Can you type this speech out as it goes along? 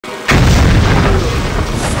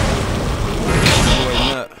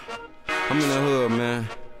I'm in the hood, man.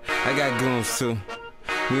 I got goons too.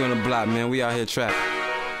 We on the block, man. We out here trap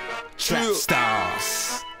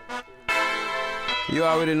stars. You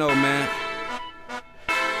already know, man.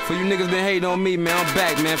 For you niggas been hating on me, man, I'm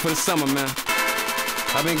back, man, for the summer, man.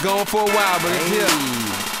 I've been gone for a while, but it's here.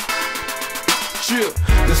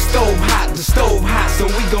 The stove hot, so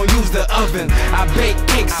we gon' use the oven. I bake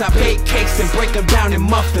cakes and break them down in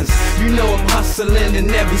muffins. You know I'm hustling in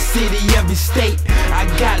every city, every state. I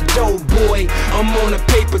got dough, boy, I'm on a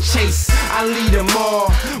paper chase. I lead them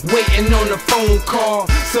all, waiting on a phone call.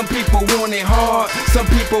 Some people want it hard, some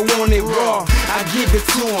people want it raw. I give it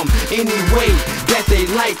to them any way that they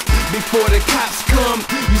like. Before the cops come,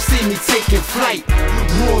 you see me taking flight.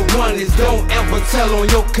 Rule 1 is don't ever tell on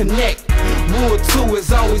your connect. Rule 2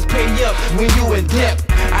 is always pay up when you in debt.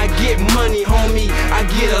 I get money, homie, I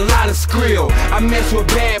get a lot of skrill. I mess with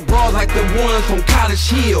bad bras like the ones from College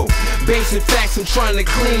Hill. Basic facts, I'm trying to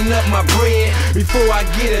clean up my bread before I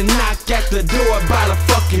get a knock at the door by the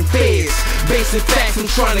fucking feds. Basic facts, I'm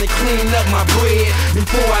trying to clean up my bread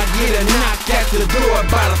before I get a knock at the door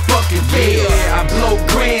by the fucking feds. I blow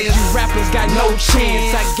grands, you rappers got no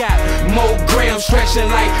chance. I got more grams stretching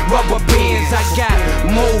like rubber bands. I got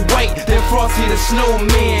more white than Frosty the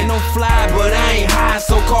Snowman. Don't fly, but I ain't high,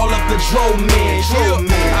 so call up the Dro Man.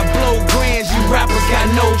 I blow grands, you rappers got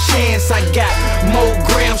no chance. I got more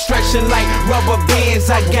grams stretching like rubber bands.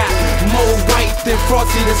 I got more white than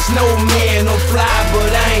Frosty the Snowman. Don't fly,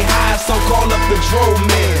 but I ain't high, so call up the Dro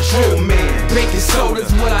Man. Baking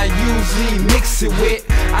soda's what I usually mix it with.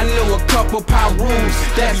 I know a couple Pyrus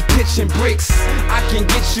that be pitching bricks. I can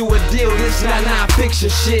get you a deal, this not non-fiction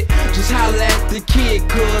shit. Just holla at the kid,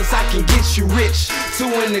 cause I can get you rich. 2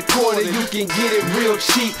 1/4, you can get it real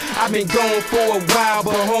cheap. I've been going for a while,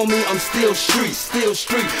 but homie, I'm still street.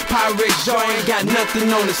 Pirate jar ain't got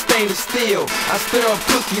nothing on the stainless steel. I stir up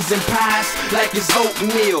cookies and pies like it's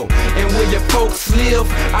oatmeal. And where your folks live,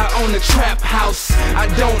 I own a trap house. I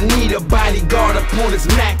don't need a bodyguard to pull this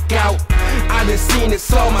Mac out. I done seen it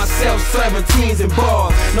all myself, 17s and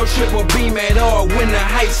bars. No triple beam at all when the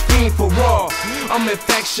hype's fiend for raw. I'm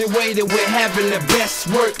infatuated with having the best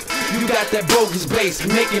work. You got that bogus bass,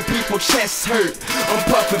 making people chests hurt. I'm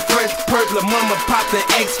puffin' fresh perk, la mama pop the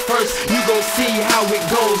X first. You gon' see how it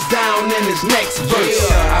goes down in this next verse.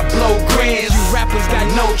 I blow grands, you rappers got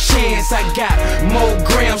no chance. I got more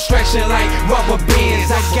grams stretching like rubber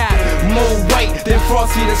bands. I got more white than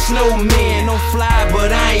Frosty the Snowman. Don't fly,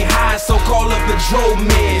 but I ain't high, so call up the Dro Man.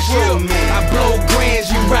 I blow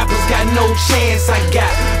grands, you rappers got no chance. I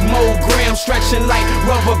got more grams stretching like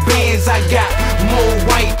rubber bands. I got more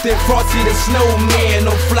white than Frosty the Snowman.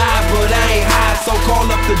 Don't fly, but I ain't high, so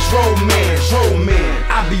call up the Dro Man.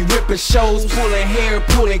 I be ripping shows, pulling hair,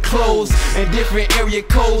 pulling clothes, and different area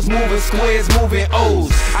codes, moving squares, moving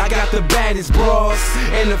O's. I got the baddest bras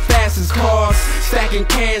and the fastest cars, stacking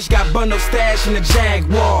cash, got bundle stash in the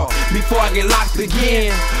Jaguar. Before I get locked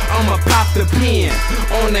again, I'ma pop the pen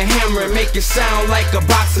on the hammer and make it sound like a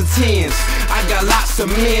box of tens. I got lots of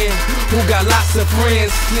men who got lots of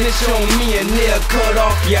friends. Snitch on me and they'll cut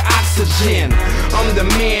off your oxygen. I'm the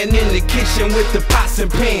man in the kitchen with the pots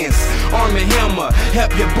and pans. Arm and hammer,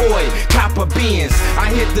 help your boy cop a Benz.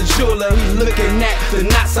 I hit the jeweler, he looking at the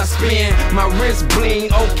knots I spin. My wrist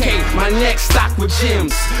bling, okay, my neck stocked with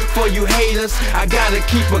gems. For you haters, I gotta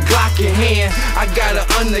keep a Glock in hand. I got an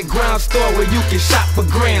underground store where you can shop for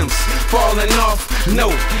grams. Falling off, no,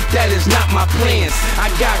 that is not my plans.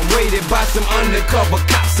 I got raided by some undercover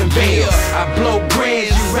cops and bands. I blow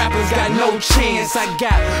grands, you rappers got no chance. I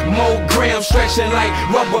got more grams stretching like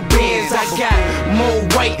rubber bands. I got more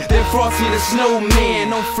white than Frosty the Snowman.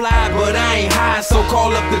 Don't fly, but I ain't high, so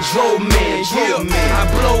call up the Dro Man. I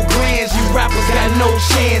blow grands, you rappers got no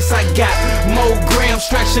chance. I got more grams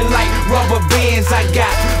stretching like rubber bands. I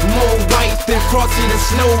got more white than Frosty the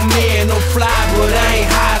Snowman. Don't fly, but I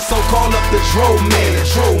ain't high, so call up the Dro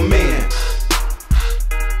Man.